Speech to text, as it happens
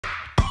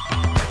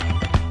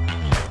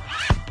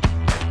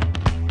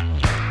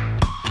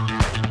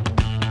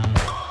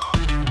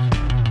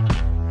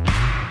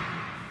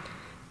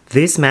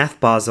This math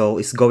puzzle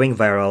is going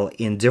viral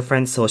in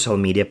different social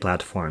media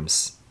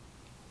platforms.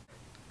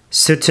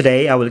 So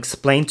today I will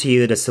explain to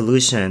you the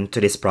solution to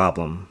this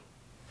problem.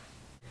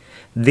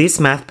 This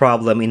math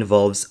problem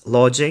involves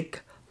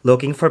logic,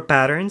 looking for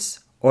patterns,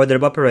 order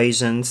of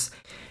operations,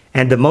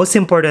 and the most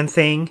important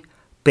thing,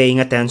 paying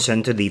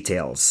attention to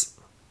details.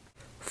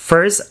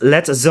 First,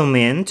 let's zoom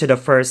in to the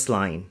first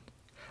line.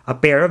 A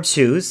pair of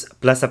shoes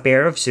plus a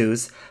pair of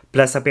shoes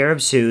plus a pair of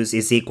shoes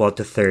is equal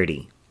to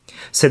 30.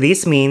 So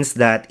this means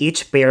that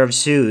each pair of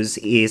shoes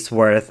is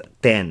worth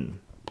 10.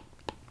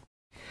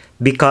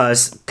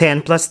 Because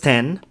 10 plus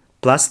 10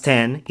 plus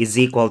 10 is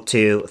equal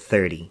to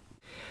 30.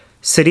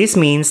 So this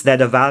means that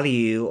the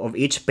value of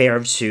each pair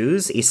of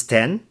shoes is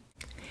 10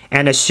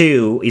 and a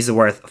shoe is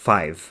worth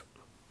 5.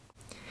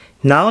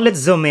 Now let's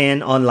zoom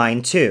in on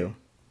line 2.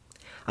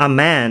 A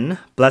man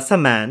plus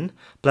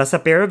a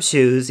pair of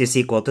shoes is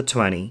equal to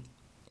 20.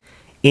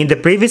 In the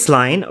previous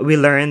line, we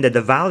learned that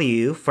the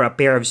value for a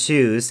pair of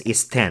shoes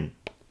is 10.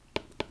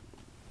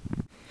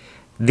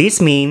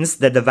 This means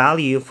that the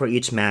value for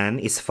each man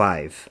is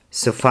 5.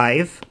 So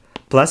 5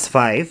 plus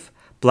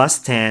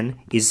 10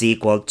 is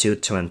equal to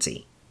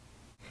 20.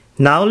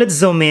 Now let's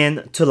zoom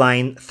in to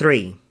line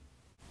 3.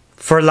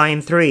 For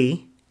line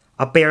 3,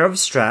 a pair of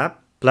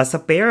strap plus a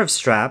pair of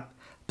strap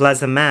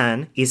plus a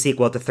man is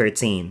equal to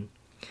 13.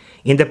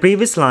 In the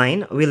previous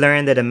line, we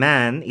learned that a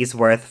man is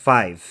worth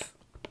 5.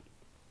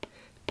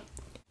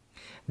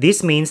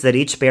 This means that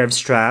each pair of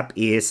strap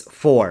is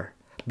 4,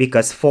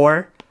 because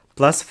 4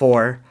 plus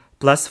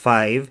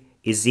 5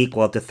 is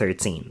equal to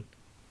 13.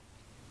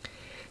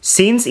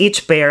 Since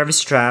each pair of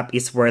strap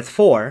is worth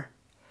 4,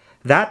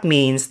 that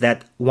means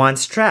that one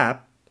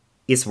strap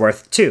is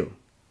worth 2.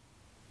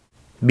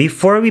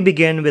 Before we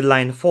begin with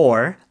line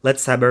 4,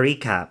 let's have a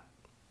recap.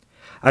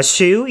 A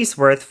shoe is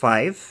worth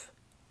 5.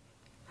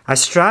 A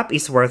strap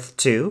is worth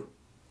 2.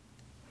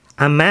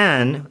 A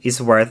man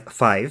is worth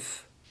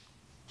 5.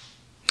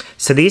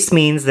 So this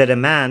means that a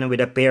man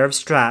with a pair of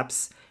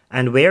straps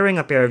and wearing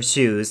a pair of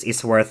shoes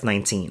is worth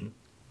 19.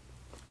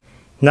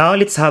 Now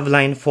let's have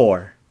line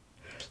 4.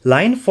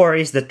 Line 4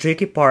 is the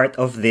tricky part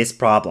of this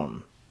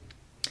problem.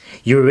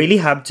 You really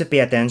have to pay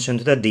attention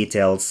to the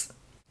details.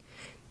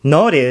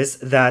 Notice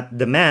that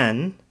the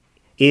man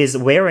is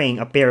wearing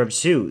a pair of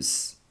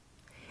shoes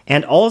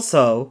and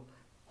also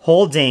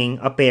holding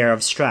a pair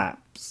of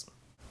straps.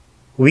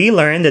 We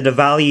learned that the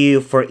value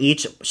for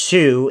each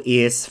shoe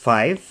is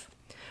 5.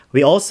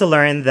 We also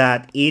learned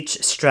that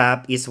each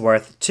strap is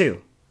worth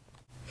 2.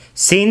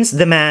 Since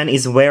the man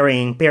is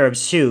wearing a pair of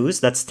shoes,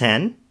 that's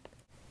 10.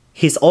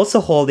 He's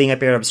also holding a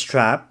pair of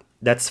strap,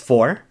 that's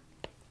 4.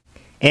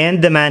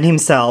 And the man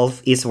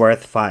himself is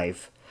worth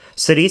 5.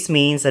 So this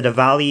means that the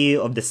value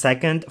of the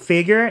second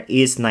figure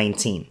is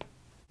 19.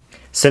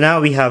 So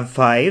now we have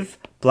 5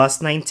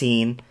 plus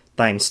 19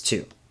 times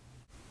 2.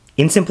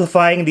 In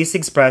simplifying this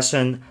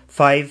expression,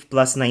 5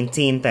 plus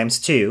 19 times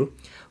 2,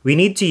 we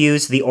need to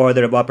use the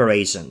order of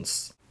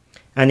operations.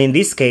 And in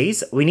this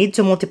case, we need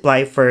to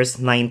multiply first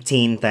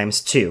 19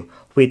 times 2,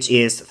 which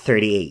is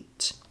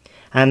 38.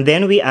 And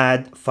then we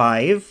add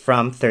 5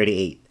 from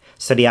 38.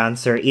 So the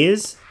answer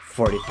is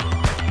 43.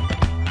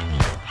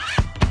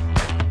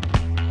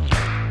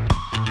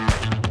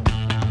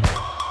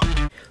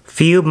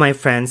 Few of my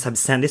friends have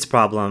sent this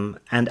problem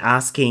and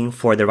asking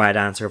for the right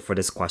answer for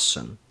this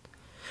question.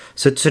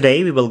 So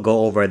today we will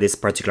go over this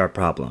particular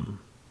problem.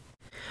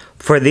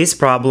 For this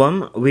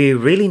problem, we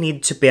really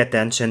need to pay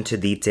attention to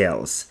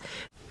details.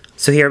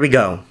 So here we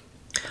go.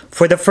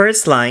 For the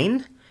first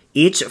line,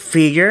 each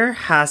figure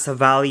has a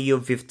value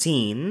of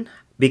 15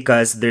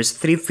 because there's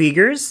 3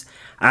 figures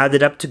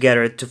added up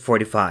together to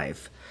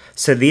 45.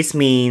 So this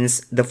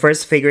means the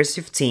first figure is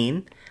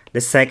 15,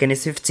 the second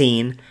is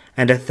 15,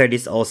 and the third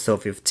is also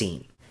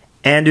 15.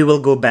 And we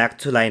will go back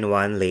to line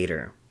 1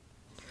 later.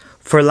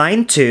 For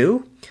line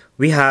 2,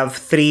 we have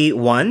 3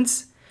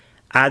 ones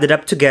added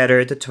up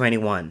together to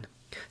 21.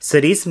 So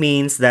this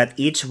means that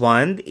each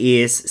one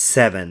is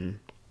 7.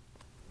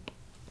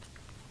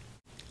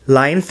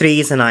 Line 3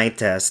 is an eye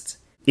test.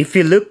 If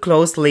you look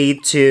closely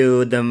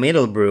to the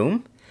middle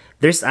broom,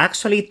 there's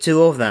actually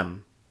 2 of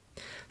them.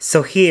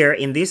 So here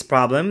in this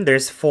problem,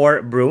 there's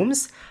 4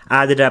 brooms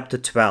added up to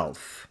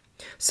 12.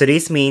 So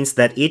this means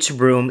that each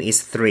broom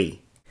is 3.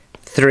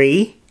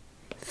 3,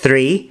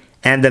 3,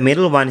 and the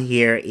middle one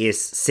here is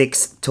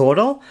 6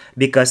 total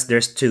because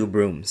there's 2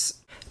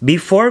 brooms.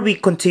 Before we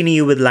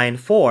continue with line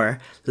 4,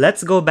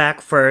 let's go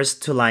back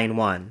first to line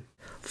 1.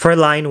 For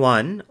line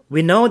 1,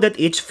 we know that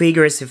each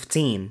figure is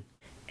 15,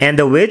 and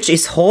the witch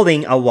is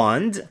holding a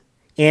wand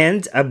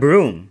and a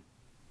broom.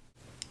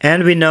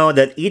 And we know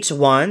that each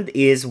wand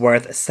is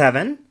worth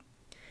 7,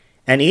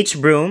 and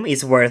each broom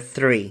is worth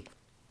 3.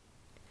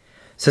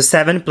 So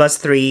 7 plus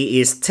 3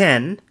 is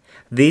 10.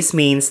 This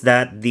means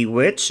that the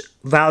witch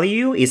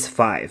value is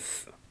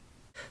 5.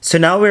 So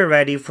now we're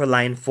ready for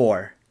line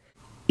 4.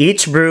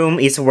 Each broom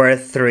is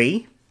worth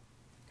 3,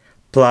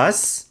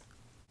 plus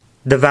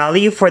the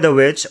value for the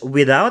witch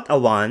without a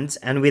wand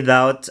and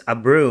without a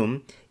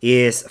broom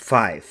is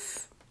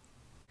 5,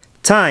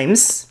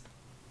 times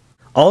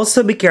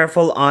Also be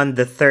careful on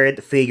the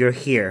third figure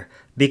here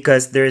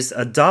because there's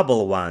a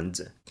double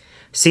wand.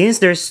 Since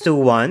there's 2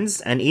 wands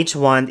and each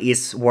wand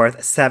is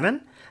worth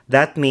 7,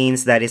 that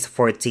means that is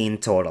 14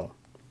 total.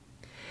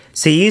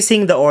 So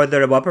using the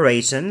order of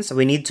operations,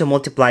 we need to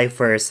multiply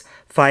first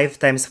 5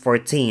 times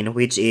 14,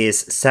 which is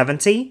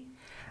 70,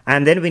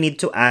 and then we need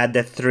to add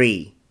the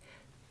 3.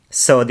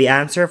 So the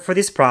answer for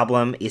this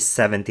problem is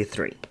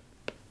 73.